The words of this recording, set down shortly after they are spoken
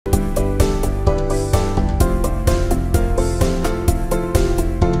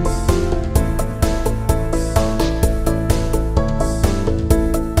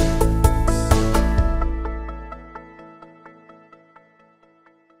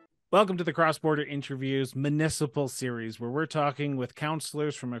Welcome to the Cross Border Interviews Municipal Series, where we're talking with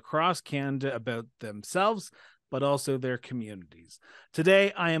councillors from across Canada about themselves, but also their communities.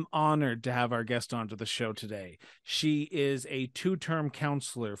 Today, I am honored to have our guest onto the show today. She is a two-term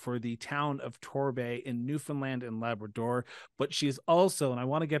councillor for the town of Torbay in Newfoundland and Labrador, but she's also, and I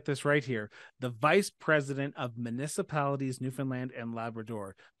want to get this right here, the Vice President of Municipalities Newfoundland and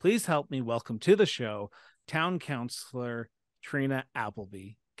Labrador. Please help me welcome to the show, Town Councillor Trina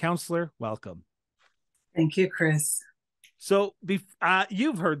Appleby. Councillor, welcome. Thank you, Chris. So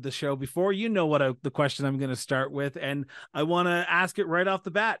you've heard the show before. You know what the question I'm going to start with, and I want to ask it right off the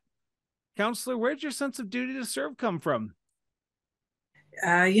bat. Councillor, where'd your sense of duty to serve come from?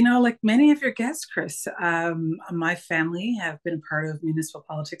 Like many of your guests, Chris, my family have been part of municipal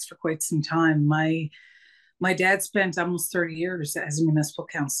politics for quite some time. My dad spent almost 30 years as a municipal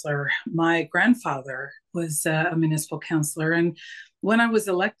councillor. My grandfather was a municipal councillor. And when I was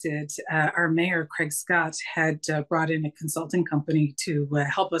elected, our mayor, Craig Scott, had brought in a consulting company to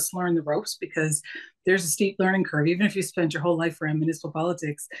help us learn the ropes, because there's a steep learning curve. Even if you spend your whole life around municipal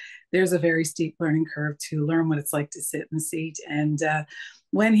politics, there's a very steep learning curve to learn what it's like to sit in the seat. And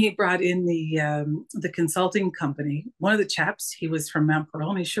when he brought in the consulting company, one of the chaps, he was from Mount Pearl,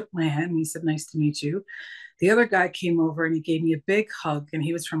 and he shook my hand and he said, "Nice to meet you." The other guy came over and he gave me a big hug, and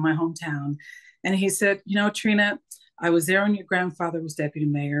he was from my hometown. And he said, "Trina, I was there when your grandfather was deputy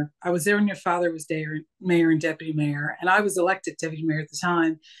mayor. I was there when your father was mayor and deputy mayor, and I was elected deputy mayor at the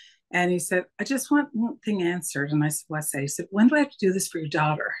time." And he said, "I just want one thing answered." And I said, "What's that?" He said, "When do I have to do this for your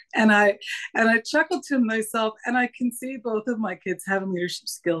daughter?" And I chuckled to myself, and I can see both of my kids having leadership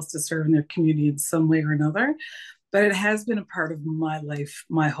skills to serve in their community in some way or another. But it has been a part of my life,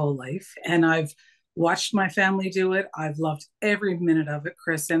 my whole life. And I've watched my family do it. I've loved every minute of it,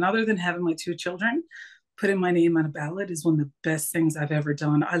 Chris. And other than having my two children, putting my name on a ballot is one of the best things I've ever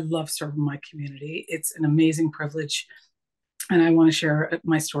done. I love serving my community. It's an amazing privilege, and I want to share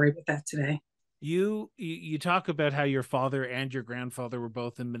my story with that today. You talk about how your father and your grandfather were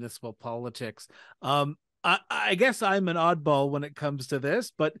both in municipal politics. I guess I'm an oddball when it comes to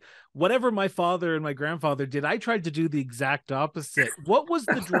this, but whatever my father and my grandfather did, I tried to do the exact opposite. What was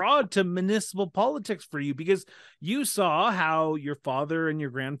the draw to municipal politics for you? Because you saw how your father and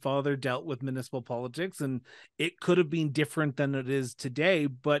your grandfather dealt with municipal politics, and it could have been different than it is today.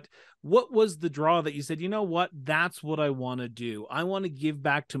 But what was the draw that you said, you know what, that's what I want to do? I want to give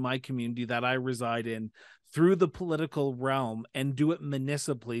back to my community that I reside in through the political realm and do it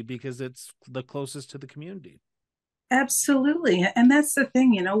municipally because it's the closest to the community. Absolutely. And that's the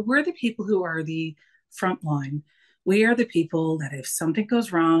thing, we're the people who are the front line. We are the people that if something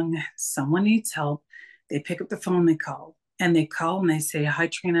goes wrong, someone needs help, they pick up the phone, they call and they say, "Hi,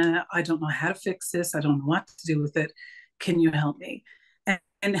 Trina, I don't know how to fix this. I don't know what to do with it. Can you help me?"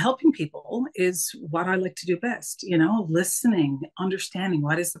 And helping people is what I like to do best, listening, understanding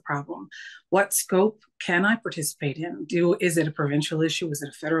what is the problem, what scope can I participate in? Is it a provincial issue? Is it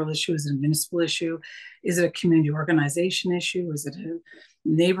a federal issue? Is it a municipal issue? Is it a community organization issue? Is it a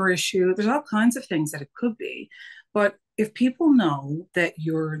neighbor issue? There's all kinds of things that it could be. But if people know that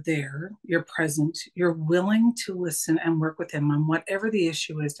you're there, you're present, you're willing to listen and work with them on whatever the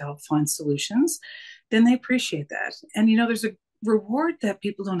issue is to help find solutions, then they appreciate that. And there's a reward that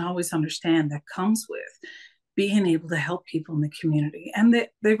people don't always understand that comes with being able to help people in the community. And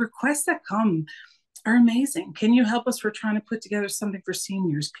the requests that come are amazing. Can you help us? We're trying to put together something for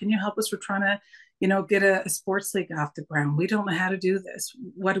seniors. Can you help us? We're trying to, get a sports league off the ground. We don't know how to do this.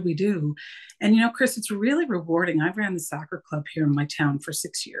 What do we do? And, Chris, it's really rewarding. I've ran the soccer club here in my town for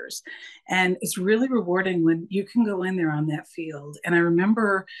 6 years. And it's really rewarding when you can go in there on that field. And I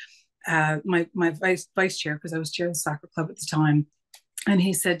remember my vice chair, because I was chair of the soccer club at the time, and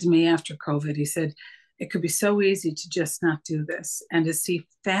he said to me after COVID, he said, "It could be so easy to just not do this, and to see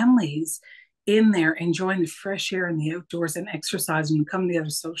families in there enjoying the fresh air and the outdoors and exercising and coming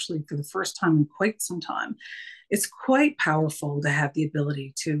together socially for the first time in quite some time. It's quite powerful to have the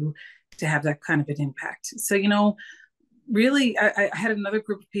ability to have that kind of an impact." So really, I had another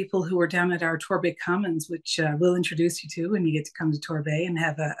group of people who were down at our Torbay Commons, which we'll introduce you to, and you get to come to Torbay and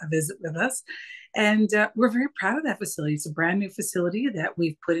have a visit with us. And we're very proud of that facility. It's a brand new facility that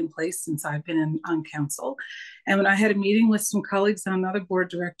we've put in place since I've been on council. And when I had a meeting with some colleagues on other board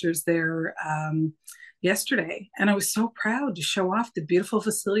directors there yesterday, and I was so proud to show off the beautiful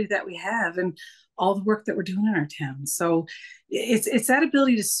facility that we have and all the work that we're doing in our town. So it's that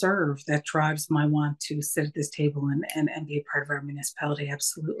ability to serve that drives my want to sit at this table and be a part of our municipality.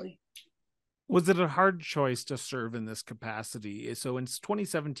 Absolutely. Was it a hard choice to serve in this capacity? So in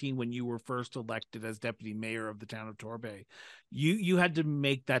 2017, when you were first elected as deputy mayor of the town of Torbay, you had to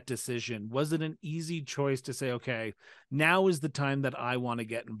make that decision. Was it an easy choice to say, okay, now is the time that I want to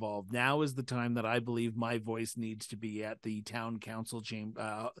get involved. Now is the time that I believe my voice needs to be at the town council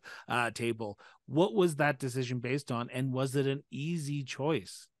table. What was that decision based on? And was it an easy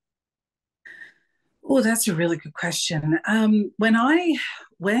choice? Oh, that's a really good question. When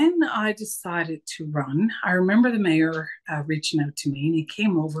I decided to run, I remember the mayor reaching out to me, and he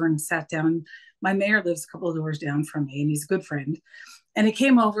came over and sat down. My mayor lives a couple of doors down from me, and he's a good friend. And he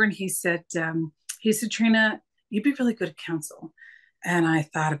came over and he said, Trina, you'd be really good at council. And I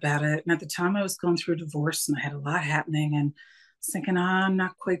thought about it. And at the time, I was going through a divorce, and I had a lot happening, and I was thinking, I'm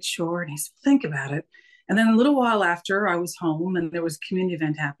not quite sure. And he said, think about it. And then a little while after, I was home, and there was a community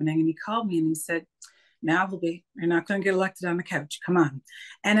event happening, and he called me and he said, now, Appleby, you're not going to get elected on the couch. Come on.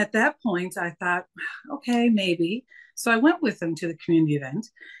 And at that point, I thought, okay, maybe. So I went with him to the community event,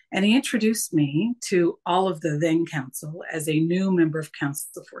 and he introduced me to all of the then council as a new member of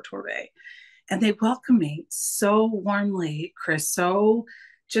council for Torbay. And they welcomed me so warmly, Chris, so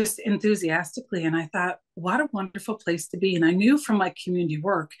just enthusiastically. And I thought, what a wonderful place to be. And I knew from my community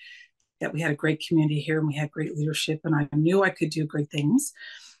work that we had a great community here and we had great leadership, and I knew I could do great things.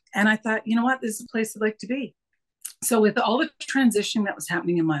 And I thought, you know what, this is a place I'd like to be. So with all the transition that was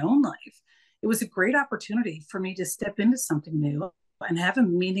happening in my own life, it was a great opportunity for me to step into something new and have a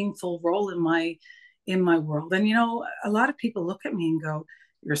meaningful role in my world. And a lot of people look at me and go,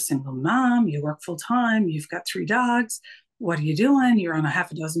 you're a single mom, you work full time, you've got 3 dogs. What are you doing? You're on a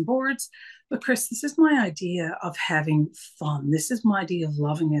half a dozen boards. But Chris, this is my idea of having fun. This is my idea of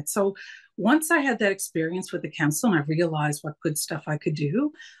loving it. So once I had that experience with the council and I realized what good stuff I could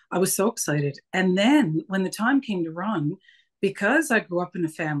do, I was so excited. And then when the time came to run, because I grew up in a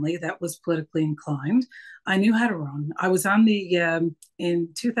family that was politically inclined, I knew how to run. I was on in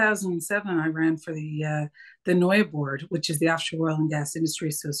 2007, I ran for the NOIA board, which is the Offshore Oil and Gas Industry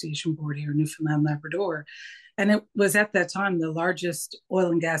Association board here in Newfoundland, Labrador. And it was at that time the largest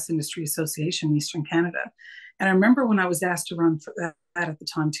oil and gas industry association in Eastern Canada. And I remember when I was asked to run for that at the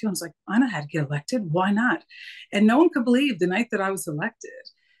time too, I was like, I know how to get elected. Why not? And no one could believe the night that I was elected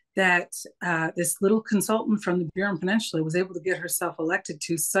that this little consultant from the Bureau Peninsula was able to get herself elected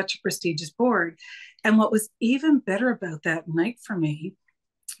to such a prestigious board. And what was even better about that night for me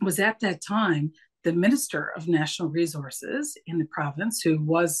was at that time, the Minister of National Resources in the province, who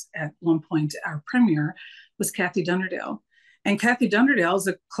was at one point our premier, was Kathy Dunderdale. And Kathy Dunderdale is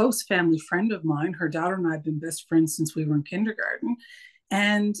a close family friend of mine. Her daughter and I have been best friends since we were in kindergarten.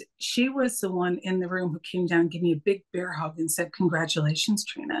 And she was the one in the room who came down, gave me a big bear hug and said, congratulations,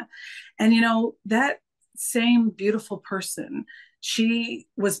 Trina. And that same beautiful person, she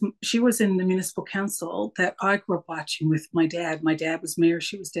was in the municipal council that I grew up watching with my dad. My dad was mayor,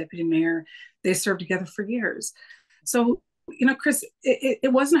 she was deputy mayor. They served together for years. So, Chris,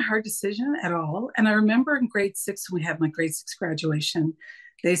 it wasn't a hard decision at all. And I remember in grade 6, when we had my grade 6 graduation,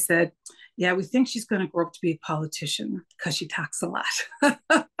 they said, yeah, we think she's going to grow up to be a politician because she talks a lot.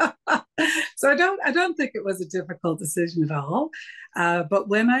 So I don't think it was a difficult decision at all. But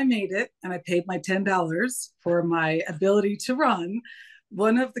when I made it and I paid my $10 for my ability to run,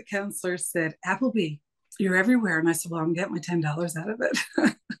 one of the counselors said, Appleby, you're everywhere. And I said, well, I'm getting my $10 out of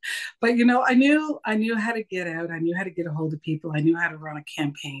it. But I knew how to get out. I knew how to get a hold of people. I knew how to run a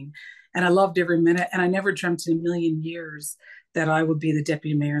campaign, and I loved every minute. And I never dreamt in a million years that I would be the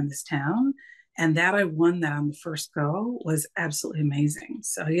deputy mayor in this town. And that I won that on the first go was absolutely amazing.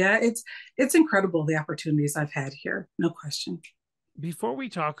 So yeah, it's incredible, the opportunities I've had here, no question. Before we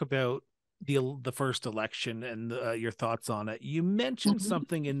talk about the first election and your thoughts on it, you mentioned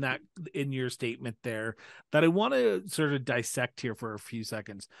something in your statement there that I want to sort of dissect here for a few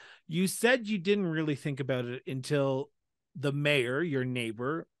seconds. You said you didn't really think about it until the mayor, your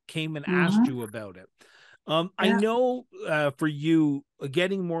neighbor, came and asked you about it. I know for you,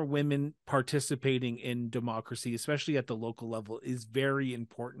 getting more women participating in democracy, especially at the local level, is very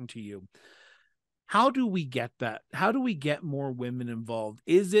important to you. How do we get that? How do we get more women involved?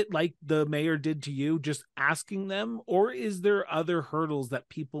 Is it like the mayor did to you, just asking them, or is there other hurdles that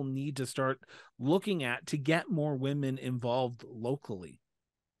people need to start looking at to get more women involved locally?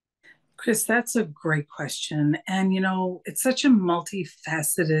 Chris, that's a great question. And, it's such a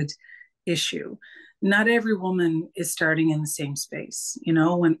multifaceted issue. Not every woman is starting in the same space.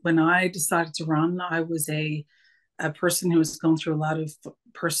 When I decided to run, I was a person who was going through a lot of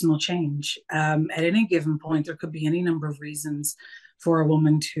personal change. At any given point, there could be any number of reasons for a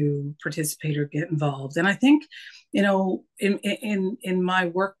woman to participate or get involved. And I think, in my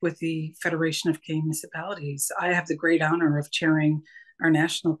work with the Federation of Canadian Municipalities, I have the great honor of chairing our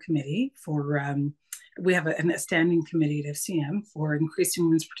national committee for. We have a standing committee at FCM for increasing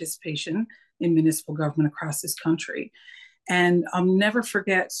women's participation in municipal government across this country. And I'll never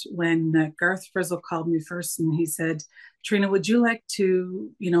forget when Garth Frizzle called me first and he said, Trina, would you like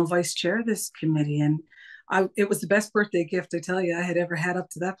to, vice chair this committee? And it was the best birthday gift, I tell you, I had ever had up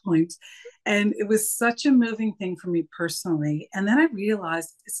to that point. And it was such a moving thing for me personally. And then I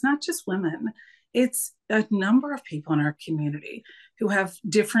realized it's not just women, it's a number of people in our community who have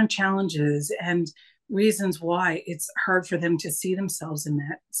different challenges and reasons why it's hard for them to see themselves in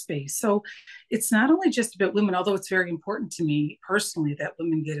that space. So it's not only just about women, although it's very important to me personally that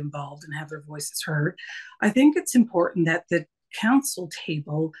women get involved and have their voices heard. I think it's important that the council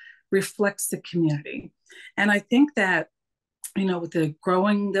table reflects the community. And I think that, with the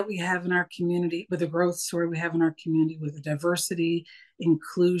growing that we have in our community, with the growth story we have in our community, with the diversity,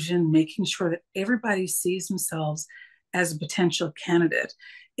 inclusion, making sure that everybody sees themselves as a potential candidate,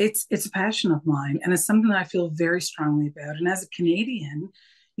 it's a passion of mine, and it's something that I feel very strongly about. And as a Canadian,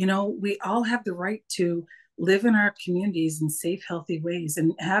 we all have the right to live in our communities in safe, healthy ways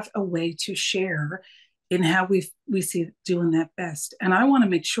and have a way to share in how we see doing that best. And I want to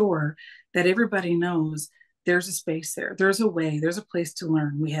make sure that everybody knows there's a space there. There's a way, there's a place to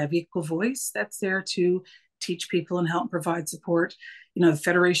learn. We have Equal Voice that's there to teach people and help provide support. The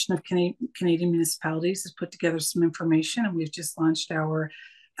Federation of Canadian Municipalities has put together some information, and we've just launched our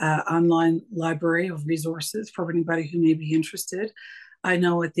online library of resources for anybody who may be interested. I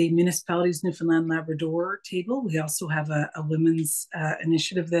know at the municipalities Newfoundland, Labrador table, we also have a women's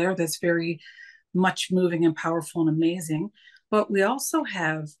initiative there that's very much moving and powerful and amazing. But we also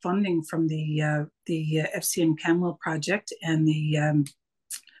have funding from the FCM Camwell project and the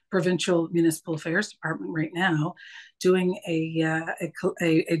Provincial Municipal Affairs Department right now doing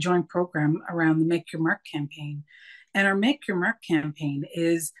a joint program around the Make Your Mark campaign. And our Make Your Mark campaign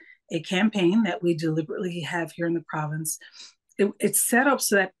is a campaign that we deliberately have here in the province. It's set up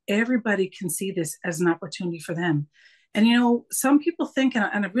so that everybody can see this as an opportunity for them. And, some people think,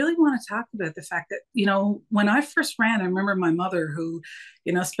 and I really want to talk about the fact that, when I first ran, I remember my mother who,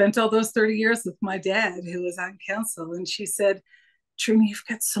 spent all those 30 years with my dad who was on council. And she said, Trina, you've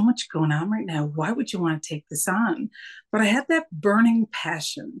got so much going on right now. Why would you want to take this on? But I had that burning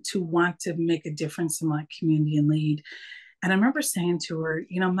passion to want to make a difference in my community and lead. And I remember saying to her,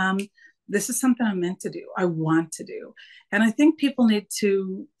 Mom, this is something I'm meant to do. I want to do. And I think people need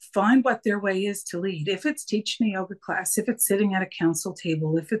to find what their way is to lead. If it's teaching a yoga class, if it's sitting at a council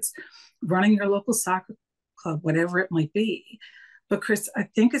table, if it's running your local soccer club, whatever it might be. But Chris, I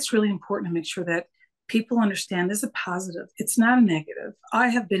think it's really important to make sure that people understand there's a positive. It's not a negative. I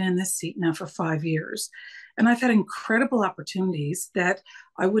have been in this seat now for 5 years, and I've had incredible opportunities that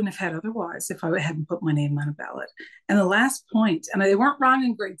I wouldn't have had otherwise if I hadn't put my name on a ballot. And the last point, and they weren't wrong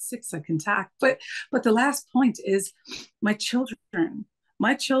in grade 6, I can talk, but the last point is my children.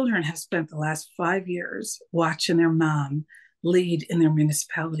 My children have spent the last 5 years watching their mom lead in their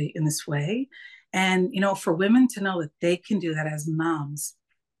municipality in this way. And, for women to know that they can do that as moms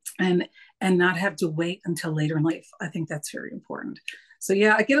and not have to wait until later in life, I think that's very important. So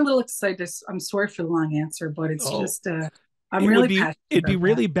yeah, I get a little excited. I'm sorry for the long answer, but it's just I'm really passionate. It'd be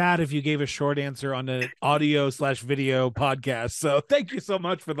really bad if you gave a short answer on an audio/video podcast. So thank you so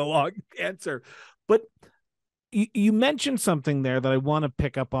much for the long answer. But you mentioned something there that I want to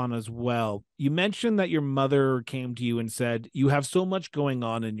pick up on as well. You mentioned that your mother came to you and said, you have so much going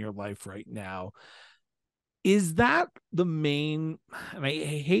on in your life right now. Is that the main, and I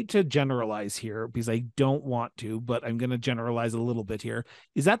hate to generalize here because I don't want to, but I'm going to generalize a little bit here.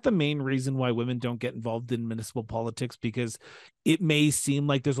 Is that the main reason why women don't get involved in municipal politics? Because it may seem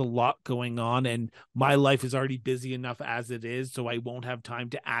like there's a lot going on and my life is already busy enough as it is, so I won't have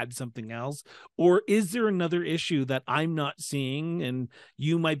time to add something else? Or is there another issue that I'm not seeing and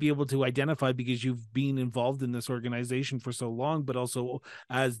you might be able to identify because you've been involved in this organization for so long, but also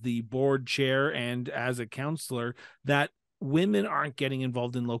as the board chair and as a counselor, that women aren't getting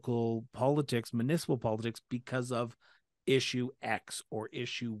involved in local politics, municipal politics, because of issue X or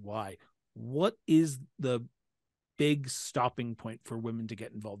issue Y? What is the big stopping point for women to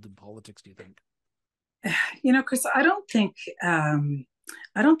get involved in politics, do you think? Chris, I don't think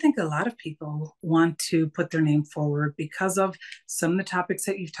a lot of people want to put their name forward because of some of the topics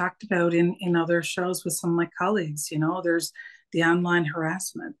that you've talked about in other shows with some of my colleagues. There's the online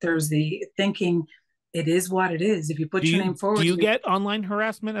harassment. There's the thinking it is what it is. If you put your name forward. Do you get online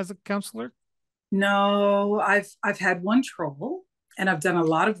harassment as a counselor? No, I've had one troll and I've done a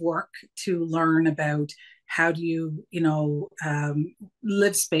lot of work to learn about how do you,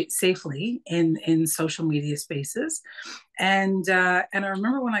 live safely in social media spaces. And I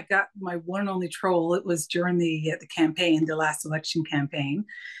remember when I got my one and only troll, it was during the campaign, the last election campaign,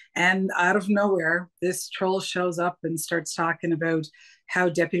 and out of nowhere, this troll shows up and starts talking about how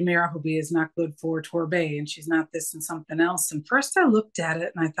Deputy Mayor Appleby is not good for Torbay, and she's not this and something else. And first, I looked at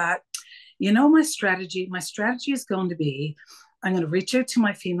it and I thought, my strategy is going to be, I'm going to reach out to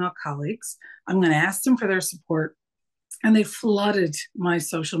my female colleagues. I'm going to ask them for their support. And they flooded my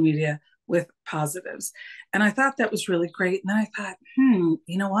social media with positives. And I thought that was really great. And then I thought,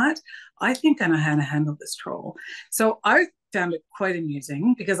 you know what? I think I know how to handle this troll. So I found it quite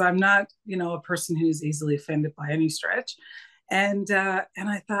amusing because I'm not, a person who's easily offended by any stretch. And I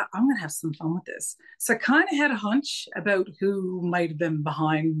thought I'm gonna have some fun with this. So I kind of had a hunch about who might have been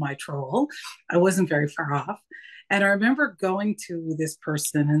behind my troll. I wasn't very far off. And I remember going to this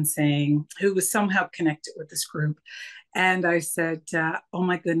person and saying, who was somehow connected with this group. And I said, oh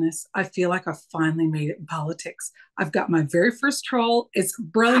my goodness, I feel like I finally made it in politics. I've got my very first troll. It's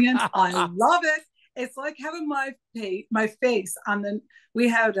brilliant. I love it. It's like having my face on the. We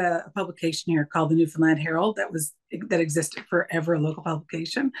had a publication here called the Newfoundland Herald that existed forever, a local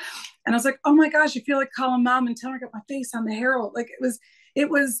publication, and I was like, oh my gosh, I feel like calling mom and telling her I got my face on the Herald. Like it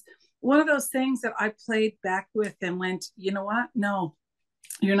was one of those things that I played back with and went, you know what? No,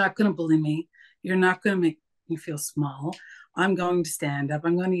 you're not going to bully me. You're not going to make me feel small. I'm going to stand up.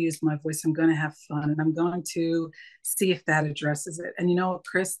 I'm going to use my voice. I'm going to have fun, and I'm going to see if that addresses it. And you know what,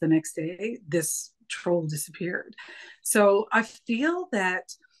 Chris? The next day, this troll disappeared. So I feel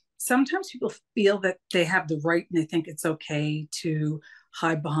that sometimes people feel that they have the right and they think it's okay to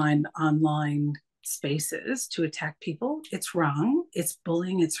hide behind online spaces to attack people. It's wrong. It's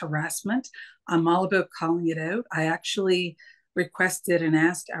bullying. It's harassment. I'm all about calling it out. I actually requested and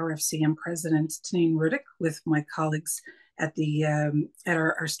asked our FCM president, Tanine Rudick, with my colleagues at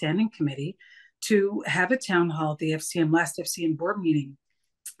our standing committee, to have a town hall at the last FCM board meeting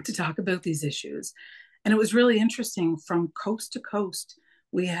to talk about these issues. And it was really interesting. From coast to coast,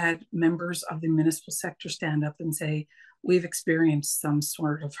 we had members of the municipal sector stand up and say, we've experienced some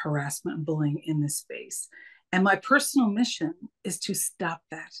sort of harassment and bullying in this space. And my personal mission is to stop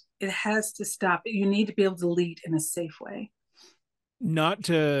that. It has to stop. You need to be able to lead in a safe way. Not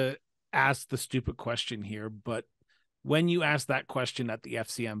to ask the stupid question here, but when you asked that question at the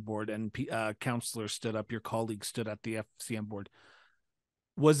FCM board and councillor stood up, your colleague stood at the FCM board,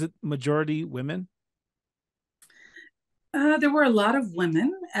 was it majority women? There were a lot of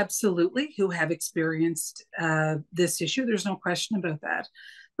women, absolutely, who have experienced this issue. There's no question about that.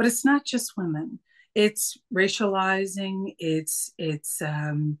 But it's not just women. It's racializing. It's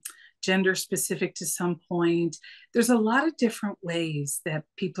gender specific to some point. There's a lot of different ways that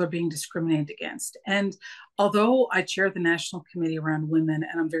people are being discriminated against. And although I chair the National Committee around women,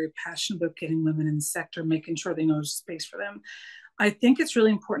 and I'm very passionate about getting women in the sector, making sure they know there's space for them, I think it's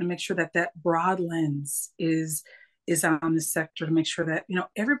really important to make sure that that broad lens is on the sector, to make sure that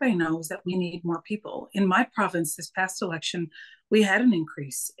everybody knows that we need more people. In my province, this past election, we had an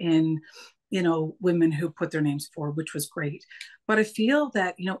increase in women who put their names forward, which was great. But I feel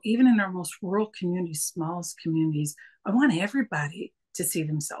that even in our most rural communities, smallest communities, I want everybody to see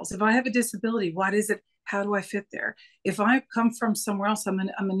themselves. If I have a disability, what is it? How do I fit there? If I come from somewhere else, I'm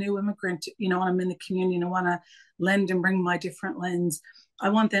a new immigrant, and I'm in the community and I want to lend and bring my different lens. I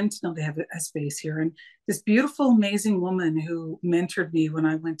want them to know they have a space here. And this beautiful, amazing woman who mentored me when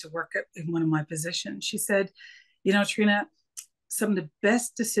I went to work in one of my positions, she said, Trina, some of the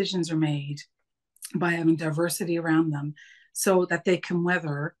best decisions are made by having diversity around them so that they can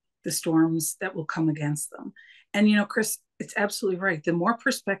weather the storms that will come against them. And, Chris, it's absolutely right. The more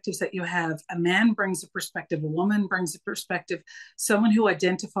perspectives that you have, a man brings a perspective, a woman brings a perspective, someone who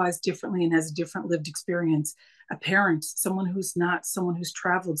identifies differently and has a different lived experience, a parent, someone who's not, someone who's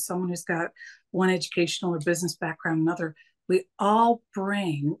traveled, someone who's got one educational or business background, another. We all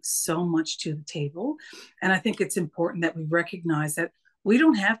bring so much to the table. And I think it's important that we recognize that we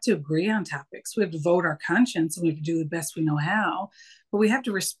don't have to agree on topics. We have to vote our conscience and we have to do the best we know how, but we have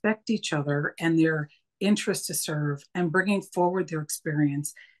to respect each other and their interest to serve and bringing forward their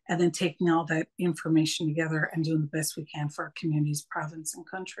experience and then taking all that information together and doing the best we can for our communities, province, and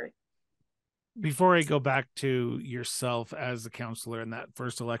country. Before I go back to yourself as a councillor in that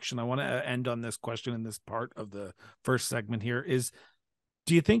first election, I want to end on this question in this part of the first segment here is,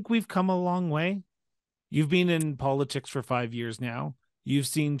 do you think we've come a long way? You've been in politics for 5 years now. You've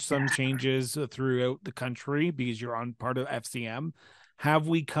seen some changes throughout the country because you're on part of FCM. Have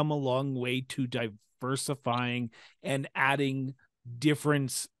we come a long way to diversifying and adding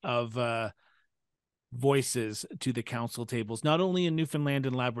difference of voices to the council tables, not only in Newfoundland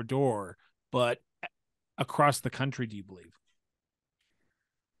and Labrador, but across the country, do you believe?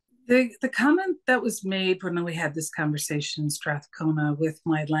 The comment that was made when we had this conversation in Strathcona with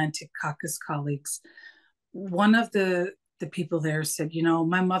my Atlantic Caucus colleagues, one of the people there said, you know,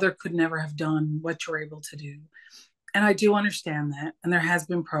 my mother could never have done what you're able to do. And I do understand that. And there has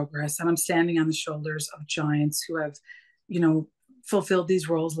been progress. And I'm standing on the shoulders of giants who have, you know, fulfilled these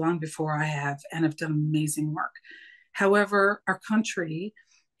roles long before I have and have done amazing work. However, our country,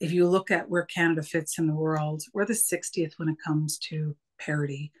 if you look at where Canada fits in the world, we're the 60th when it comes to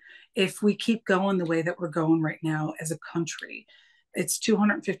parity. If we keep going the way that we're going right now as a country, it's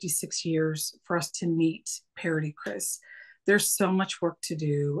 256 years for us to meet parity, Chris. There's so much work to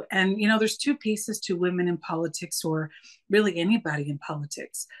do. And, you know, there's two pieces to women in politics, or really anybody in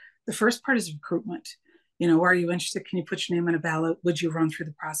politics. The first part is recruitment. You know, are you interested? Can you put your name on a ballot? Would you run through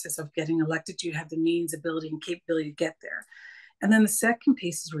the process of getting elected? Do you have the means, ability, and capability to get there? And then the second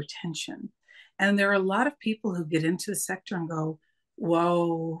piece is retention. And there are a lot of people who get into the sector and go,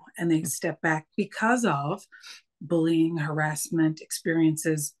 whoa, and they step back because of bullying, harassment,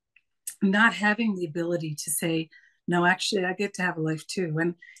 experiences, not having the ability to say, no, actually, I get to have a life too.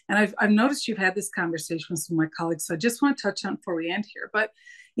 And I've noticed you've had this conversation with some of my colleagues, so I just want to touch on before we end here. But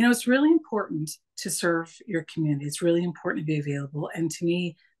you know, it's really important to serve your community. It's really important to be available, and to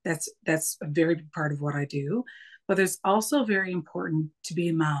me, that's a very big part of what I do. But there's also very important to be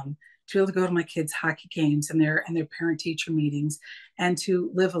a mom, to be able to go to my kids' hockey games and their parent-teacher meetings, and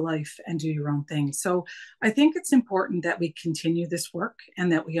to live a life and do your own thing. So I think it's important that we continue this work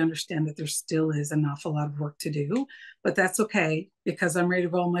and that we understand that there still is an awful lot of work to do, but that's okay, because I'm ready to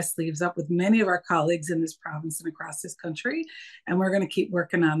roll my sleeves up with many of our colleagues in this province and across this country, and we're going to keep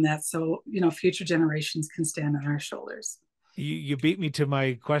working on that so, you know, future generations can stand on our shoulders. You beat me to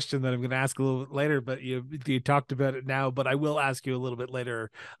my question that I'm going to ask a little bit later, but you talked about it now. But I will ask you a little bit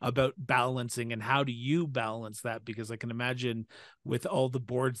later about balancing, and how do you balance that? Because I can imagine with all the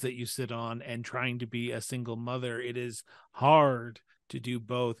boards that you sit on and trying to be a single mother, it is hard to do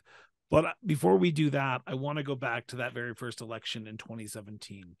both. But before we do that, I want to go back to that very first election in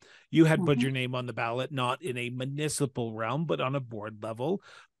 2017. You had put your name on the ballot, not in a municipal realm, but on a board level.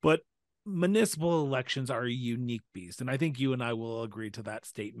 But municipal elections are a unique beast, and I think you and I will agree to that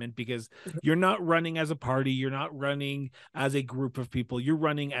statement, because you're not running as a party, you're not running as a group of people, you're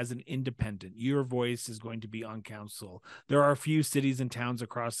running as an independent. Your voice is going to be on council. There are a few cities and towns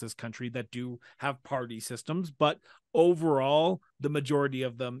across this country that do have party systems, but overall, the majority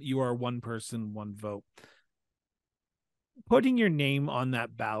of them, you are one person, one vote. Putting your name on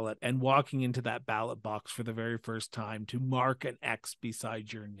that ballot and walking into that ballot box for the very first time to mark an X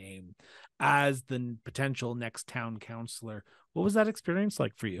beside your name as the potential next town councillor, what was that experience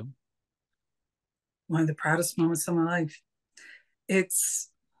like for you? One of the proudest moments of my life. It's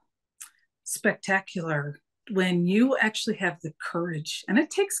spectacular when you actually have the courage, and it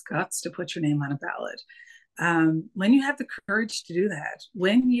takes guts to put your name on a ballot. When you have the courage to do that,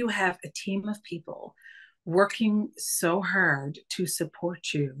 when you have a team of people working so hard to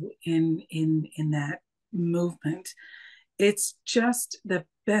support you in that movement, it's just the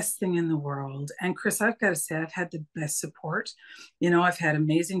best thing in the world. And Chris, I've got to say, I've had the best support. You know, I've had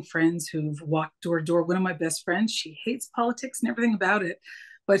amazing friends who've walked door to door. One of my best friends, she hates politics and everything about it,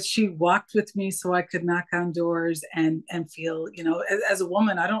 but she walked with me so I could knock on doors and feel, you know, as a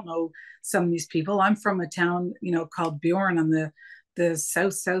woman, I don't know some of these people. I'm from a town, you know, called Bjorn on the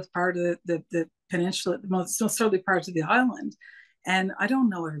south part of the peninsula, the most southerly parts of the island. And I don't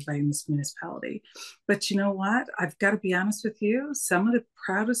know everybody in this municipality. But you know what? I've got to be honest with you. Some of the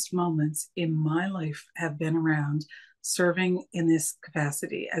proudest moments in my life have been around serving in this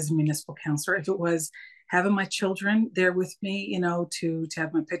capacity as a municipal councillor. If it was having my children there with me, you know, to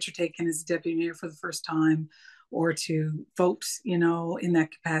have my picture taken as deputy mayor for the first time, or to vote, you know, in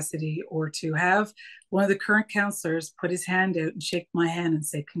that capacity, or to have one of the current councillors put his hand out and shake my hand and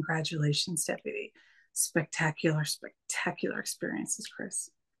say, congratulations, deputy. Spectacular, spectacular experiences, Chris.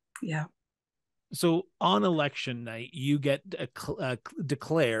 Yeah. So on election night, you get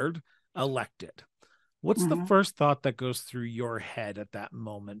declared elected. What's the first thought that goes through your head at that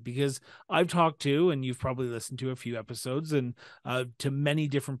moment? Because I've talked to, and you've probably listened to a few episodes, and to many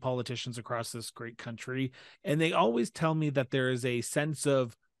different politicians across this great country, and they always tell me that there is a sense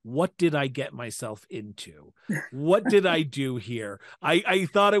of, what did I get myself into? What did I do here? I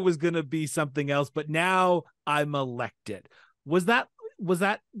thought it was going to be something else, but now I'm elected. Was that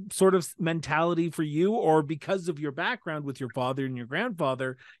sort of mentality for you, or because of your background with your father and your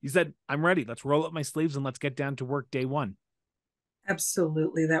grandfather, you said, I'm ready, let's roll up my sleeves and let's get down to work day one?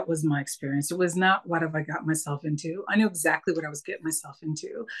 Absolutely, that was my experience. It was not what have I got myself into. I knew exactly what I was getting myself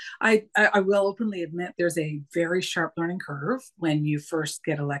into. I will openly admit there's a very sharp learning curve when you first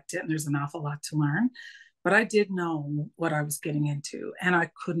get elected, and there's an awful lot to learn. But I did know what I was getting into, and I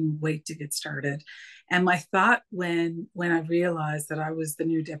couldn't wait to get started. And my thought when I realized that I was the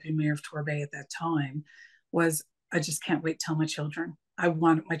new deputy mayor of Torbay at that time was, I just can't wait to tell my children. I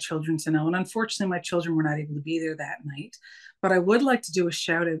wanted my children to know. And unfortunately, my children were not able to be there that night. But I would like to do a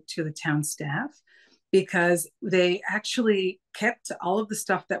shout out to the town staff because they actually kept all of the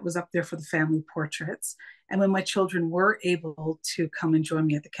stuff that was up there for the family portraits. And when my children were able to come and join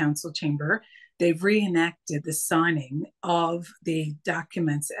me at the council chamber, they reenacted the signing of the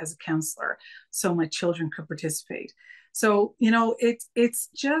documents as a counselor so my children could participate. So, it's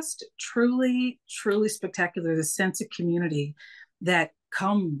just truly spectacular, the sense of community that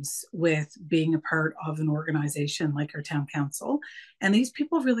comes with being a part of an organization like our town council. And these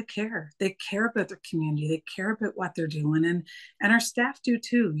people really care. They care about their community. They care about what they're doing. And our staff do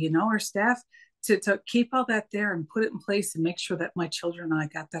too. Our staff to keep all that there and put it in place and make sure that my children and I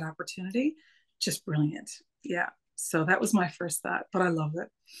got that opportunity. Just brilliant. Yeah. So that was my first thought, but I love it.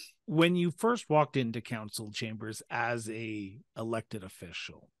 When you first walked into council chambers as a elected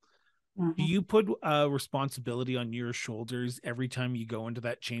official, do you put a responsibility on your shoulders every time you go into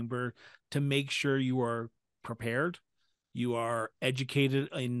that chamber to make sure you are prepared, you are educated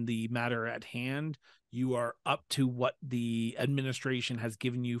in the matter at hand, you are up to what the administration has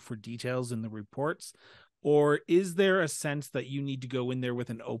given you for details in the reports? Or is there a sense that you need to go in there with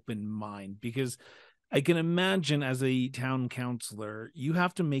an open mind? Because I can imagine as a town councillor, you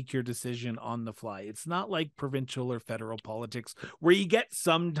have to make your decision on the fly. It's not like provincial or federal politics where you get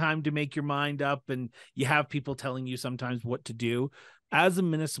some time to make your mind up and you have people telling you sometimes what to do. As a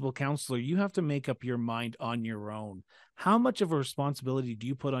municipal councillor, you have to make up your mind on your own. How much of a responsibility do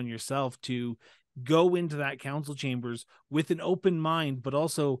you put on yourself to go into that council chambers with an open mind, but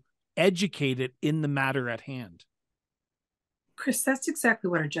also educated in the matter at hand? Chris, that's exactly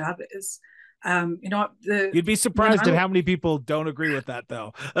what our job is. You'd be surprised at how many people don't agree with that,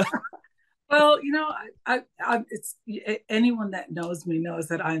 though. Well, it's anyone that knows me knows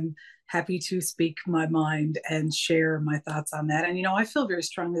that I'm happy to speak my mind and share my thoughts on that. And I feel very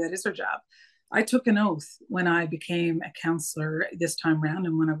strongly that is our job. I took an oath when I became a counselor this time around,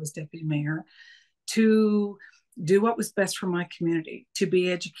 and when I was deputy mayor, to do what was best for my community, to be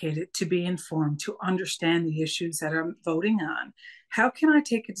educated, to be informed, to understand the issues that I'm voting on. How can I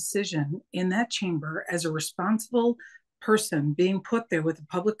take a decision in that chamber as a responsible person being put there with the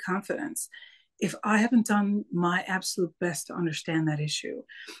public confidence if I haven't done my absolute best to understand that issue?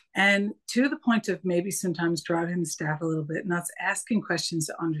 And to the point of maybe sometimes driving the staff a little bit, not asking questions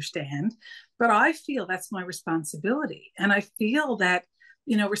to understand, but I feel that's my responsibility. And I feel that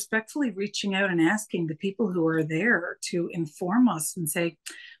respectfully reaching out and asking the people who are there to inform us and say,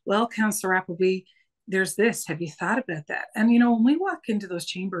 well, Councillor Appleby, there's this. Have you thought about that? And, when we walk into those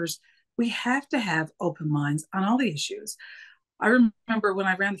chambers, we have to have open minds on all the issues. I remember when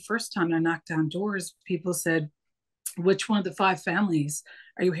I ran the first time and I knocked down doors, people said, which one of the 5 families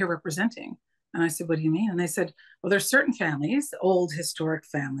are you here representing? And I said, what do you mean? And they said, well, there's certain families, old historic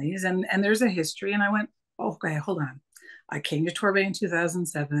families, and there's a history. And I went, oh, okay, hold on. I came to Torbay in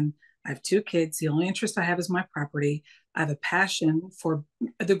 2007. I have 2 kids. The only interest I have is my property. I have a passion for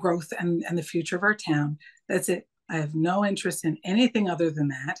the growth and the future of our town. That's it. I have no interest in anything other than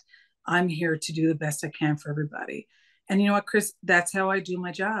that. I'm here to do the best I can for everybody. And you know what, Chris? That's how I do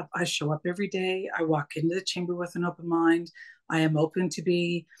my job. I show up every day. I walk into the chamber with an open mind. I am open to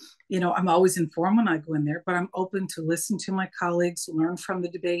be, I'm always informed when I go in there, but I'm open to listen to my colleagues, learn from the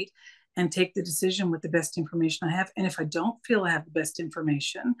debate, and take the decision with the best information I have. And if I don't feel I have the best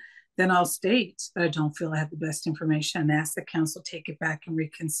information, then I'll state that I don't feel I have the best information and ask the council take it back and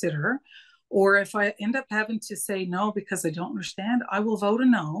reconsider. Or if I end up having to say no because I don't understand, I will vote a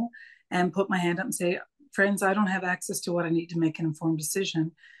no and put my hand up and say, friends, I don't have access to what I need to make an informed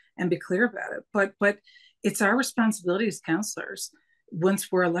decision, and be clear about it. But it's our responsibility as councillors, once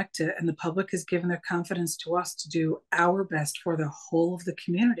we're elected and the public has given their confidence to us, to do our best for the whole of the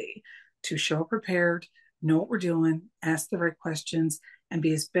community, to show up prepared, know what we're doing, ask the right questions, and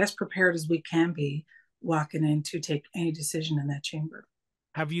be as best prepared as we can be walking in to take any decision in that chamber.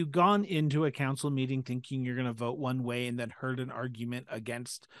 Have you gone into a council meeting thinking you're going to vote one way and then heard an argument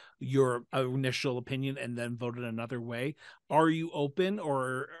against your initial opinion and then voted another way? Are you open,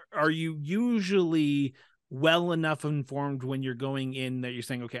 or are you usually well enough informed when you're going in that you're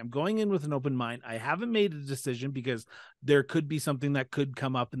saying, okay, I'm going in with an open mind. I haven't made a decision because there could be something that could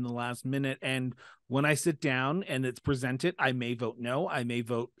come up in the last minute. And When I sit down and it's presented, I may vote no. I may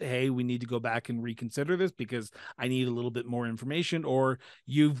vote, hey, we need to go back and reconsider this because I need a little bit more information. Or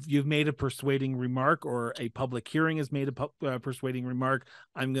you've made a persuading remark, or a public hearing has made a persuading remark.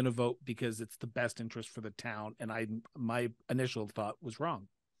 I'm going to vote because it's the best interest for the town. And my initial thought was wrong.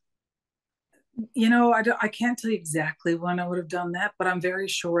 I can't tell you exactly when I would have done that, but I'm very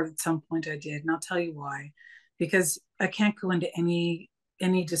sure at some point I did, and I'll tell you why. Because I can't go into any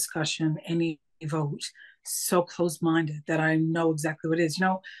discussion, any vote so close-minded that I know exactly what it is.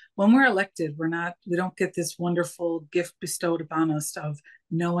 When we're elected, we don't get this wonderful gift bestowed upon us of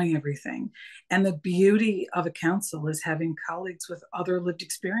knowing everything. And the beauty of a council is having colleagues with other lived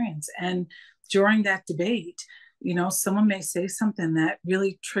experience. And during that debate, someone may say something that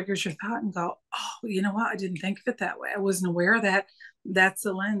really triggers your thought and go, oh, you know what? I didn't think of it that way. I wasn't aware that that's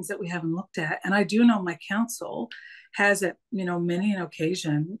the lens that we haven't looked at. And I do know my council has at, many an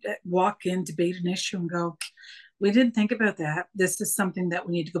occasion walk in, debate an issue and go, we didn't think about that. This is something that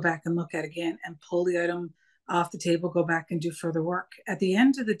we need to go back and look at again and pull the item off the table, go back and do further work. At the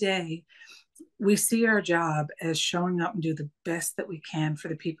end of the day, we see our job as showing up and do the best that we can for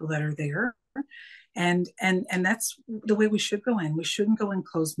the people that are there. And that's the way we should go in. We shouldn't go in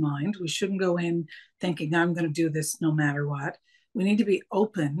closed mind. We shouldn't go in thinking I'm going to do this no matter what. We need to be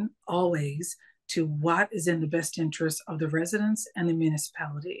open always to what is in the best interest of the residents and the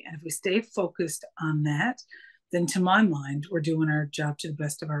municipality. And if we stay focused on that, then to my mind, we're doing our job to the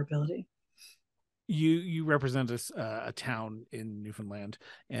best of our ability. You represent a town in Newfoundland,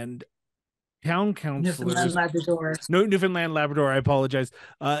 and town councilors. Newfoundland, Labrador. No, Newfoundland, Labrador. I apologize.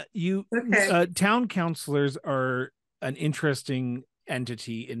 Okay. Town councilors are an interesting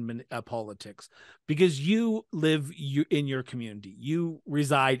entity in politics, because you live in your community, you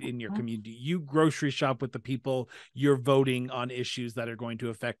reside in your community, you grocery shop with the people, you're voting on issues that are going to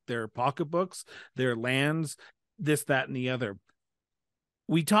affect their pocketbooks, their lands, this, that, and the other.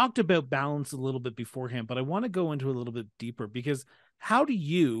 We talked about balance a little bit beforehand, but I want to go into a little bit deeper, because how do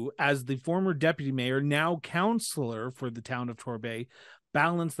you, as the former deputy mayor, now councillor for the town of Torbay,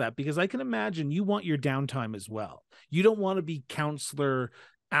 balance that? Because I can imagine you want your downtime as well. You don't want to be Councillor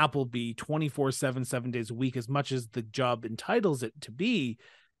Appleby 24/7, 7 days a week, as much as the job entitles it to be.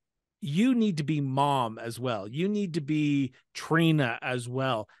 You need to be mom as well. You need to be Trina as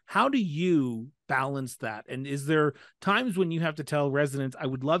well. How do you balance that? And is there times when you have to tell residents, I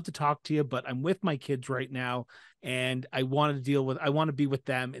would love to talk to you, but I'm with my kids right now, and I want to be with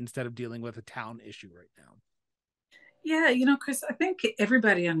them instead of dealing with a town issue right now? Yeah, Chris, I think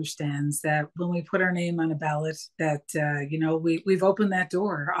everybody understands that when we put our name on a ballot, that we've opened that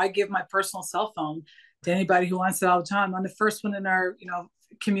door. I give my personal cell phone to anybody who wants it all the time. I'm the first one in our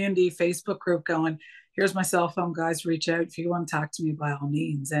community Facebook group going, here's my cell phone, guys, reach out if you want to talk to me, by all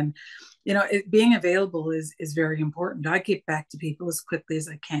means. And being available is very important. I get back to people as quickly as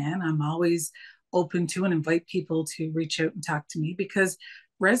I can. I'm always open to and invite people to reach out and talk to me, because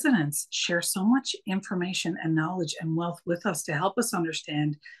residents share so much information and knowledge and wealth with us to help us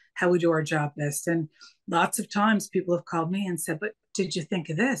understand how we do our job best. And lots of times people have called me and said, but did you think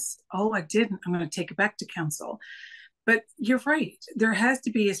of this? Oh, I didn't. I'm going to take it back to council. But you're right. There has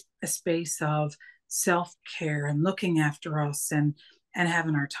to be a space of self-care and looking after us and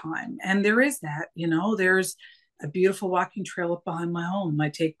having our time. And there is that, there's a beautiful walking trail up behind my home. I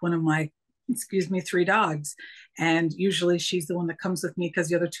take one of my 3 dogs. And usually she's the one that comes with me because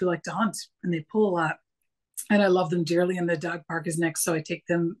the other 2 like to hunt and they pull a lot. And I love them dearly. And the dog park is next, so I take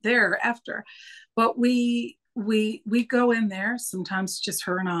them there after. But we go in there sometimes, just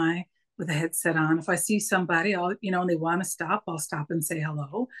her and I, with a headset on. If I see somebody, and they want to stop, I'll stop and say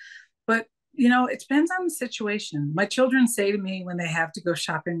hello. But it depends on the situation. My children say to me when they have to go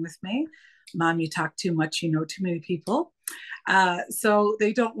shopping with me, Mom, you talk too much, you know too many people. So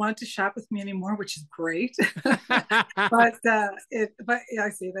they don't want to shop with me anymore, which is great. but I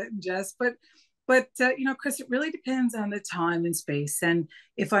say that in jest. But Chris, it really depends on the time and space. And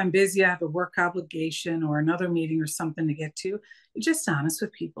if I'm busy, I have a work obligation or another meeting or something to get to, you're just honest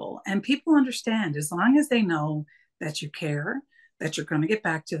with people. And people understand, as long as they know that you care, that you're going to get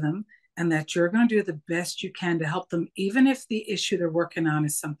back to them, and that you're going to do the best you can to help them, even if the issue they're working on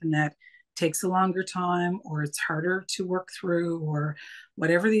is something that takes a longer time or it's harder to work through, or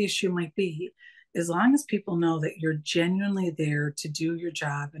whatever the issue might be. As long as people know that you're genuinely there to do your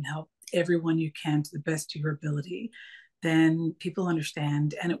job and help everyone you can to the best of your ability, then people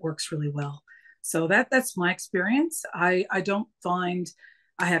understand, and it works really well. So that's my experience. I don't find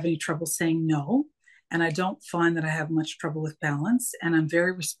I have any trouble saying no, and I don't find that I have much trouble with balance, and I'm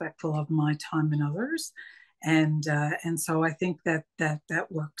very respectful of my time and others. And so I think that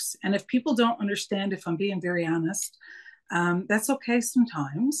works. And if people don't understand, if I'm being very honest, that's okay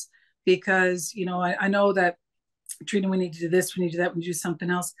sometimes, because I know that, Trina, we need to do this, we need to do that, we need to do something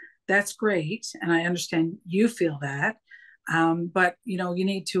else. That's great, and I understand you feel that. But you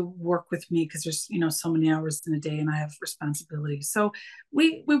need to work with me, because there's so many hours in a day, and I have responsibilities. So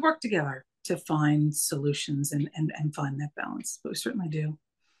we work together to find solutions and find that balance. But we certainly do.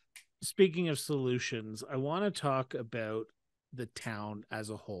 Speaking of solutions, I want to talk about the town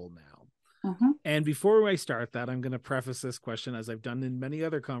as a whole now. Mm-hmm. And before I start that, I'm going to preface this question, as I've done in many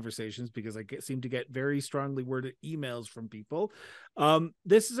other conversations, because I seem to get very strongly worded emails from people.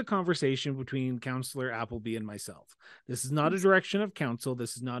 This is a conversation between Councillor Appleby and myself. This is not a direction of council.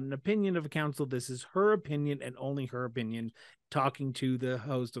 This is not an opinion of a council. This is her opinion, and only her opinion, talking to the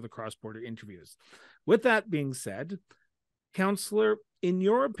host of the cross-border interviews. With that being said, Councillor, in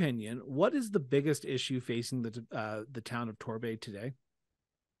your opinion, what is the biggest issue facing the town of Torbay today?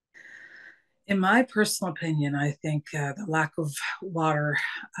 In my personal opinion, I think the lack of water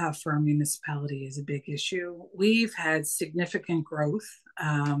for our municipality is a big issue. We've had significant growth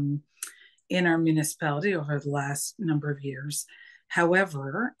in our municipality over the last number of years.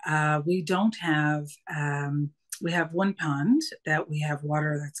 However, we don't have, we have one pond that we have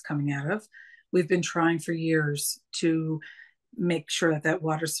water that's coming out of. We've been trying for years to make sure that that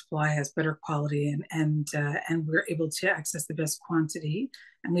water supply has better quality, and we're able to access the best quantity.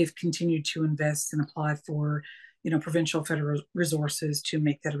 And we've continued to invest and apply for provincial, federal resources to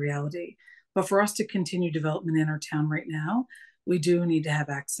make that a reality. But for us to continue development in our town right now, we do need to have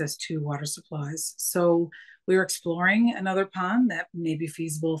access to water supplies. So we're exploring another pond that may be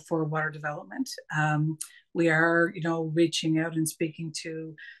feasible for water development. We are reaching out and speaking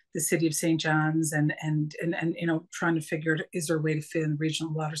to the city of St. John's, and trying to figure out, is there a way to fit in the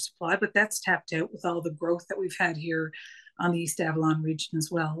regional water supply? But that's tapped out with all the growth that we've had here on the East Avalon region as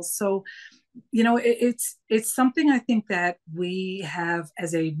well. So it's something I think that we have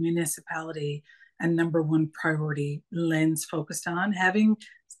as a municipality a number one priority lens focused on. Having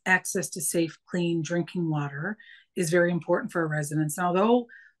access to safe, clean drinking water is very important for our residents. And although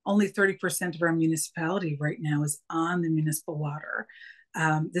only 30% of our municipality right now is on the municipal water,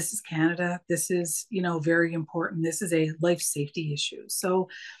 this is Canada. This is, very important. This is a life safety issue. So,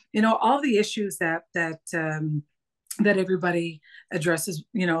 all the issues that everybody addresses,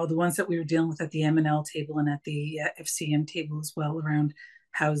 the ones that we were dealing with at the M&L table and at the FCM table as well, around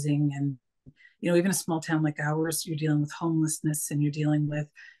housing, and even a small town like ours, you're dealing with homelessness, and you're dealing with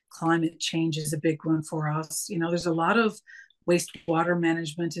climate change is a big one for us. There's a lot of wastewater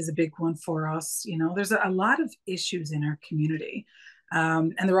management is a big one for us. There's a lot of issues in our community.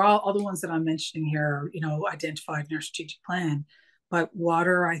 And they're all the ones that I'm mentioning here are, identified in our strategic plan. But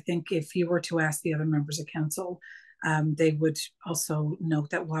water, I think if you were to ask the other members of council, they would also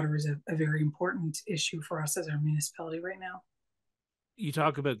note that water is a very important issue for us as our municipality right now. You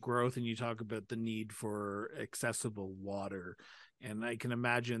talk about growth, and you talk about the need for accessible water. And I can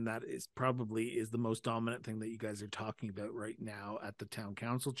imagine that is probably the most dominant thing that you guys are talking about right now at the town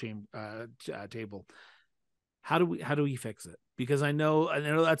council table. How do we fix it? Because I know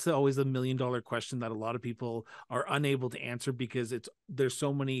that's always a $1 million question that a lot of people are unable to answer, because there's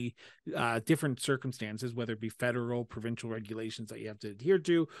so many different circumstances, whether it be federal, provincial regulations that you have to adhere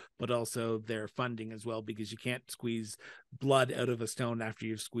to, but also their funding as well, because you can't squeeze blood out of a stone after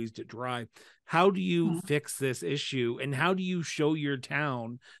you've squeezed it dry. How do you fix this issue, and how do you show your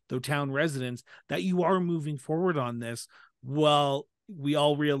town, the town residents, that you are moving forward on this? Well, we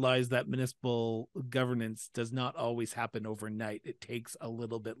all realize that municipal governance does not always happen overnight. It takes a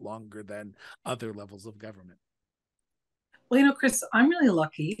little bit longer than other levels of government. Well, Chris, I'm really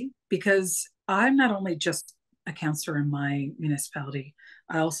lucky, because I'm not only just a councillor in my municipality,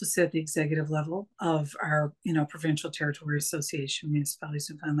 I also sit at the executive level of our, Provincial Territory Association, Municipalities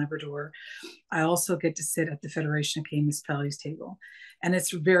Newfoundland Labrador. I also get to sit at the Federation of Canadian Municipalities table. And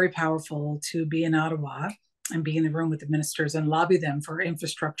it's very powerful to be in Ottawa and be in the room with the ministers and lobby them for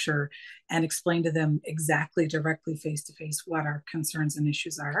infrastructure and explain to them exactly, directly, face to face, what our concerns and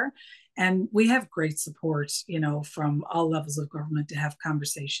issues are. And we have great support, from all levels of government to have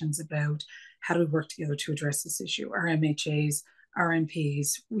conversations about how do we work together to address this issue. Our MHAs, our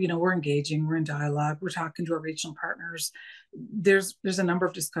MPs, we're engaging, we're in dialogue, we're talking to our regional partners. There's a number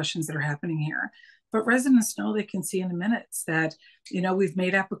of discussions that are happening here. But residents know, they can see in the minutes that, we've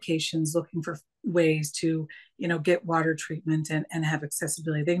made applications looking for ways to, get water treatment and have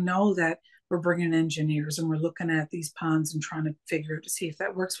accessibility. They know that we're bringing engineers and we're looking at these ponds and trying to figure out to see if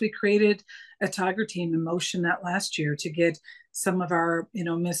that works. We created a tiger team in motion that last year to get some of our,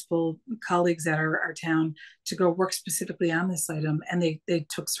 municipal colleagues at our town to go work specifically on this item, and they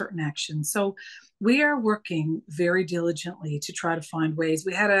took certain action. So we are working very diligently to try to find ways.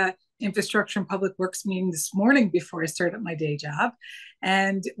 We had a infrastructure and public works meeting this morning before I started my day job,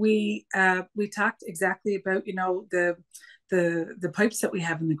 and we talked exactly about the pipes that we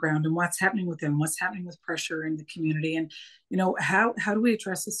have in the ground and what's happening with them, what's happening with pressure in the community, and how do we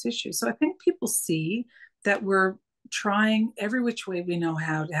address this issue. So I think people see that we're trying every which way we know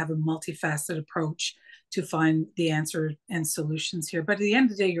how to have a multifaceted approach to find the answer and solutions here. But at the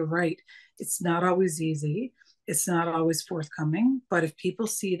end of the day, you're right, it's not always easy, it's not always forthcoming, but if people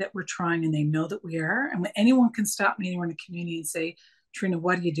see that we're trying and they know that we are, and anyone can stop me anywhere in the community and say, Trina,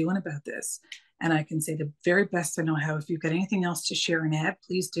 what are you doing about this? And I can say the very best I know how. If you've got anything else to share and add,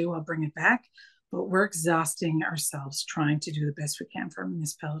 please do. I'll bring it back. But we're exhausting ourselves trying to do the best we can for a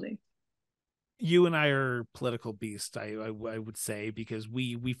municipality. You and I are political beasts, I would say, because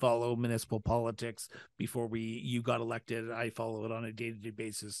we follow municipal politics before you got elected. I follow it on a day-to-day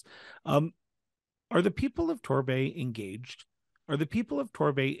basis. Are the people of Torbay engaged? Are the people of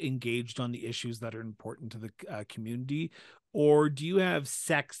Torbay engaged on the issues that are important to the community? Or do you have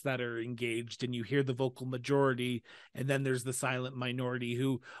sects that are engaged and you hear the vocal majority, and then there's the silent minority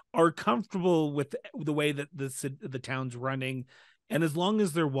who are comfortable with the way that the town's running, and as long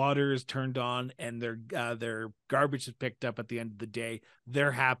as their water is turned on and their garbage is picked up at the end of the day,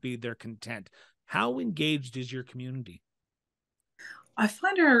 they're happy, they're content? How engaged is your community? I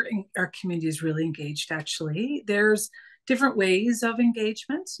find our community is really engaged, actually. There's different ways of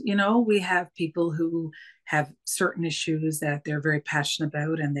engagement. We have people who have certain issues that they're very passionate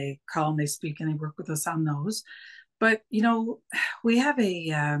about, and they call and they speak and they work with us on those. But we have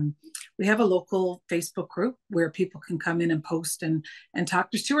a local Facebook group where people can come in and post and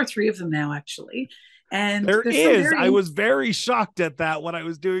talk. There's two or three of them now, actually. And there is. I was very shocked at that when I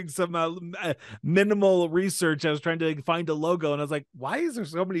was doing some minimal research. I was trying to find a logo, and I was like, "Why is there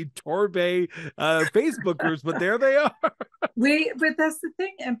so many Torbay Facebook groups?" But there they are. But that's the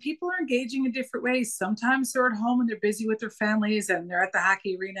thing, and people are engaging in different ways. Sometimes they're at home and they're busy with their families, and they're at the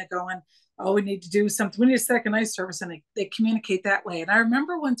hockey arena going, "Oh, we need to do something. We need a second ice service," and they communicate that way. And I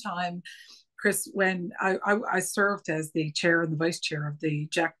remember one time, Chris, when I served as the chair and the vice chair of the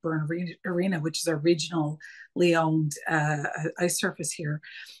Jack Byrne Arena, which is a regionally owned ice surface here.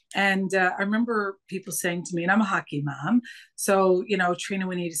 And I remember people saying to me, and I'm a hockey mom, so, Trina,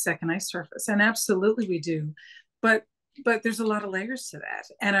 we need a second ice surface. And absolutely we do. But there's a lot of layers to that.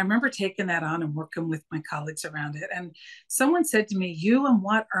 And I remember taking that on and working with my colleagues around it. And someone said to me, "You and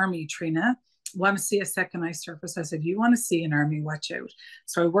what army, Trina, want to see a second ice surface?" I said, "You want to see an army, watch out."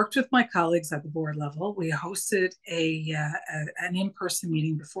 So I worked with my colleagues at the board level. We hosted an in-person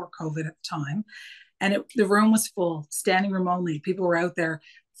meeting before COVID at the time. And the room was full, standing room only. People were out there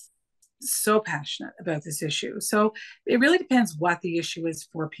so passionate about this issue. So it really depends what the issue is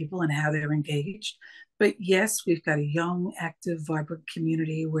for people and how they're engaged. But yes, we've got a young, active, vibrant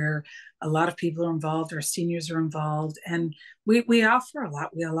community where a lot of people are involved. Our seniors are involved, and we offer a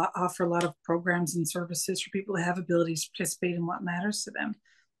lot. We offer a lot of programs and services for people to have abilities to participate in what matters to them.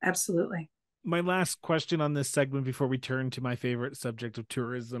 Absolutely. My last question on this segment before we turn to my favorite subject of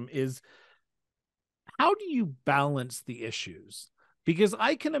tourism is, how do you balance the issues? Because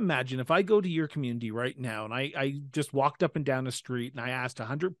I can imagine if I go to your community right now and I just walked up and down the street and I asked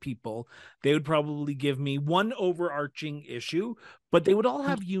 100 people, they would probably give me one overarching issue, but they would all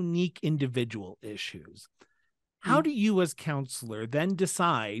have unique individual issues. How do you as councillor then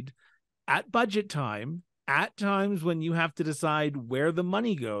decide at budget time, at times when you have to decide where the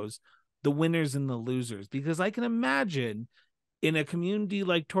money goes, the winners and the losers? Because I can imagine in a community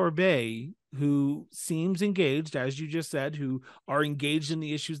like Torbay, who seems engaged, as you just said, who are engaged in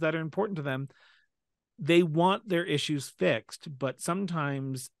the issues that are important to them, they want their issues fixed, but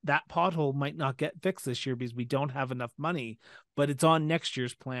sometimes that pothole might not get fixed this year because we don't have enough money, but it's on next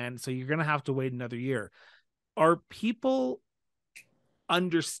year's plan, so you're going to have to wait another year. Are people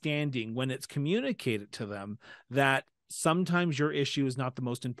understanding when it's communicated to them that sometimes your issue is not the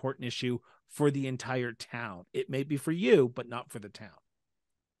most important issue for the entire town? It may be for you, but not for the town.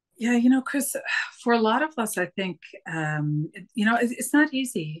 Yeah, Chris, for a lot of us, I think, it's not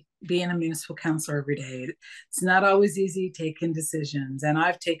easy being a municipal councillor every day. It's not always easy taking decisions. And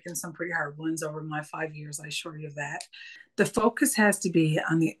I've taken some pretty hard ones over my 5 years, I assure you of that. The focus has to be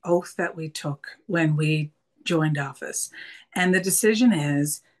on the oath that we took when we joined office. And the decision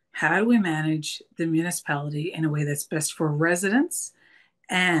is, how do we manage the municipality in a way that's best for residents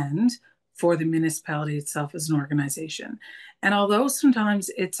and for the municipality itself as an organization. And although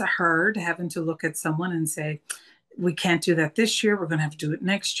sometimes it's hard having to look at someone and say, we can't do that this year, we're going to have to do it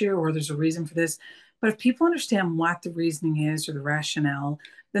next year, or there's a reason for this. But if people understand what the reasoning is or the rationale,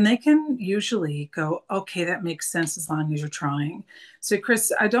 then they can usually go, okay, that makes sense as long as you're trying. So,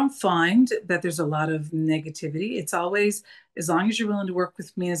 Chris, I don't find that there's a lot of negativity. It's always, as long as you're willing to work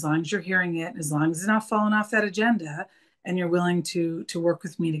with me, as long as you're hearing it, as long as it's not falling off that agenda, and you're willing to work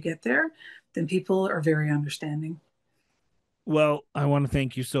with me to get there, then people are very understanding. Well, I want to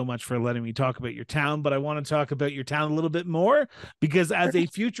thank you so much for letting me talk about your town, but I want to talk about your town a little bit more because as a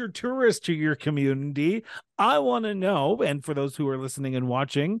future tourist to your community, I want to know, and for those who are listening and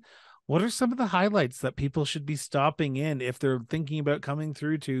watching, what are some of the highlights that people should be stopping in if they're thinking about coming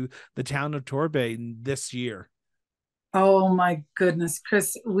through to the town of Torbay this year? Oh my goodness,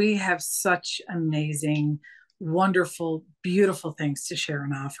 Chris, we have such amazing, wonderful, beautiful things to share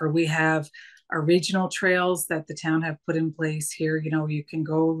and offer. We have our regional trails that the town have put in place here. You know, you can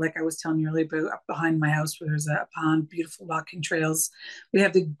go, like I was telling you earlier, about up behind my house where there's a pond, beautiful walking trails. We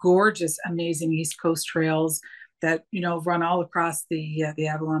have the gorgeous, amazing East Coast trails that, you know, run all across the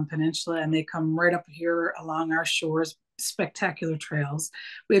Avalon Peninsula, and they come right up here along our shores. Spectacular trails.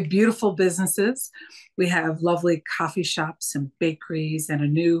 We have beautiful businesses. We have lovely coffee shops and bakeries and a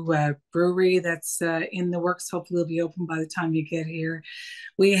new brewery that's in the works. Hopefully, it'll be open by the time you get here.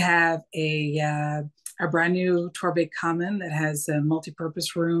 We have a brand new Torbay Common that has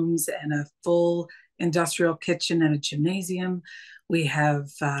multi-purpose rooms and a full industrial kitchen and a gymnasium. We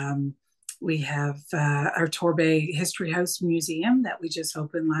have our Torbay History House Museum that we just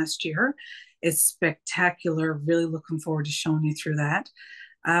opened last year. It's spectacular. Really looking forward to showing you through that.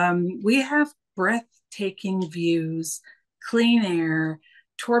 We have breathtaking views, clean air.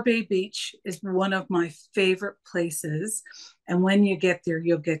 Torbay Beach is one of my favorite places. And when you get there,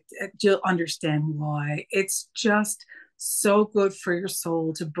 you'll understand why. It's just so good for your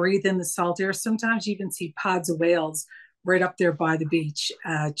soul to breathe in the salt air. Sometimes you even see pods of whales right up there by the beach,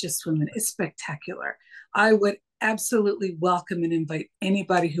 just swimming. It's spectacular. I would absolutely welcome and invite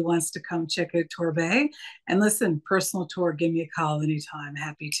anybody who wants to come check out Torbay. And listen, personal tour, give me a call anytime.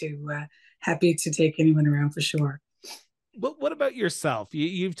 Happy to take anyone around for sure. But what about yourself?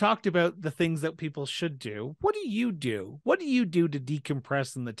 You've talked about the things that people should do. What do you do? What do you do to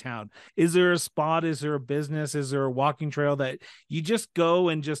decompress in the town? Is there a spot? Is there a business? Is there a walking trail that you just go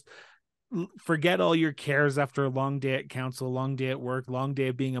and just forget all your cares after a long day at council, long day at work, long day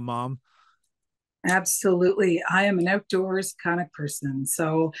of being a mom? Absolutely. I am an outdoors kind of person.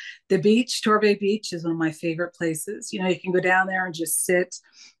 So the beach, Torbay Beach, is one of my favorite places. You know, you can go down there and just sit,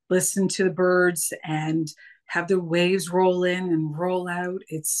 listen to the birds, and have the waves roll in and roll out.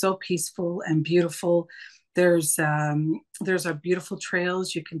 It's so peaceful and beautiful. There's our beautiful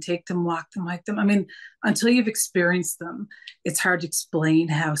trails. You can take them, walk them, hike them. I mean, until you've experienced them, it's hard to explain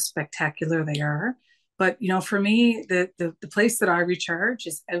how spectacular they are. But you know, for me, the place that I recharge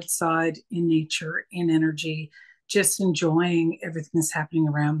is outside in nature, in energy, just enjoying everything that's happening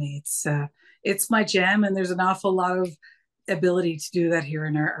around me. It's my jam, and there's an awful lot of ability to do that here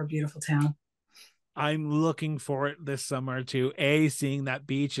in our beautiful town. I'm looking for it this summer to seeing that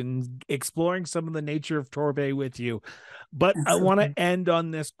beach and exploring some of the nature of Torbay with you. But I want to Absolutely. end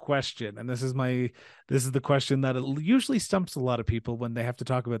on this question, and this is the question that usually stumps a lot of people when they have to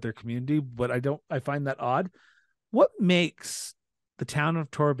talk about their community, but I find that odd. What makes the town of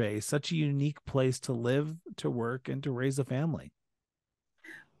Torbay such a unique place to live, to work, and to raise a family?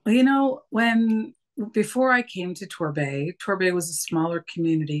 Well, you know, when before I came to Torbay, Torbay was a smaller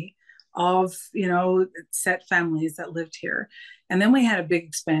community of, you know, set families that lived here. And then we had a big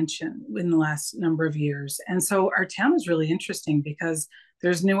expansion in the last number of years. And so our town is really interesting because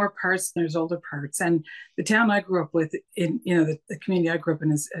there's newer parts, and there's older parts. And the town I grew up with in, you know, the community I grew up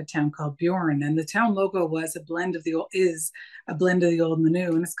in is a town called Bjorn. And the town logo was a blend of the old and the new.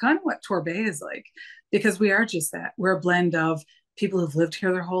 And it's kind of what Torbay is like, because we are just that. We're a blend of people who've lived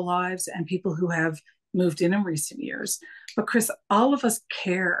here their whole lives and people who have moved in recent years. But Chris, all of us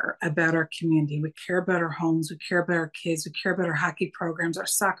care about our community. We care about our homes. We care about our kids. We care about our hockey programs, our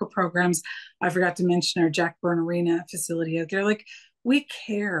soccer programs. I forgot to mention our Jack Byrne Arena facility out there. Like, we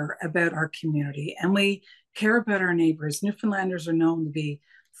care about our community and we care about our neighbors. Newfoundlanders are known to be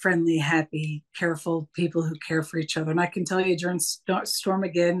friendly, happy, careful people who care for each other. And I can tell you during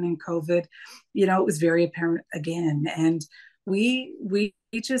Stormageddon and COVID, you know, it was very apparent again. And we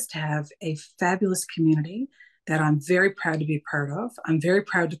just have a fabulous community that I'm very proud to be part of. I'm very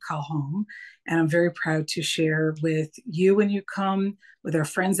proud to call home, and I'm very proud to share with you when you come, with our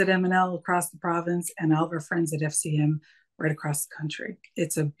friends at MNL across the province, and all of our friends at FCM right across the country.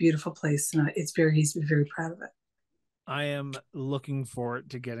 It's a beautiful place, and it's very easy to be very proud of it. I am looking forward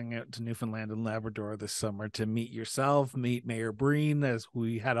to getting out to Newfoundland and Labrador this summer to meet yourself, meet Mayor Breen as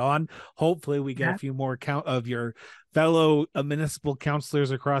we head on. Hopefully, we get a few more count of your fellow municipal councillors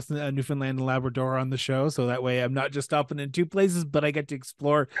across Newfoundland and Labrador on the show. So that way I'm not just stopping in two places, but I get to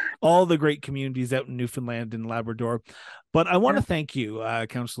explore all the great communities out in Newfoundland and Labrador. But I want to thank you,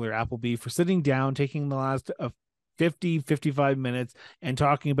 Councillor Appleby, for sitting down, taking the last 55 minutes and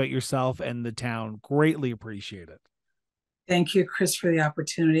talking about yourself and the town. Greatly appreciate it. Thank you, Chris, for the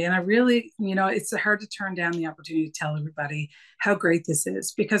opportunity. And I really, it's hard to turn down the opportunity to tell everybody how great this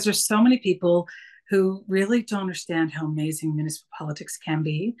is, because there's so many people who really don't understand how amazing municipal politics can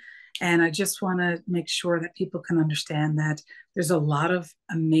be. And I just want to make sure that people can understand that there's a lot of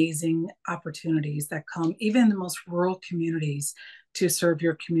amazing opportunities that come, even in the most rural communities, to serve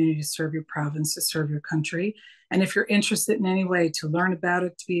your community, to serve your province, to serve your country. And if you're interested in any way to learn about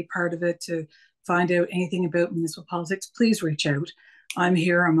it, to be a part of it, to find out anything about municipal politics, please reach out. I'm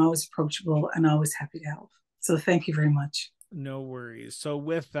here. I'm always approachable and always happy to help. So thank you very much. No worries. So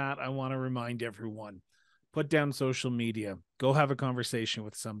with that, I want to remind everyone, put down social media, go have a conversation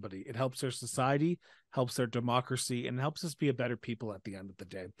with somebody. It helps our society, helps our democracy, and helps us be a better people at the end of the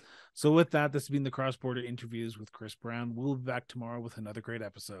day. So with that, this has been the Cross Border Interviews with Chris Brown. We'll be back tomorrow with another great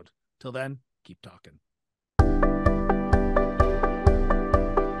episode. Till then, keep talking.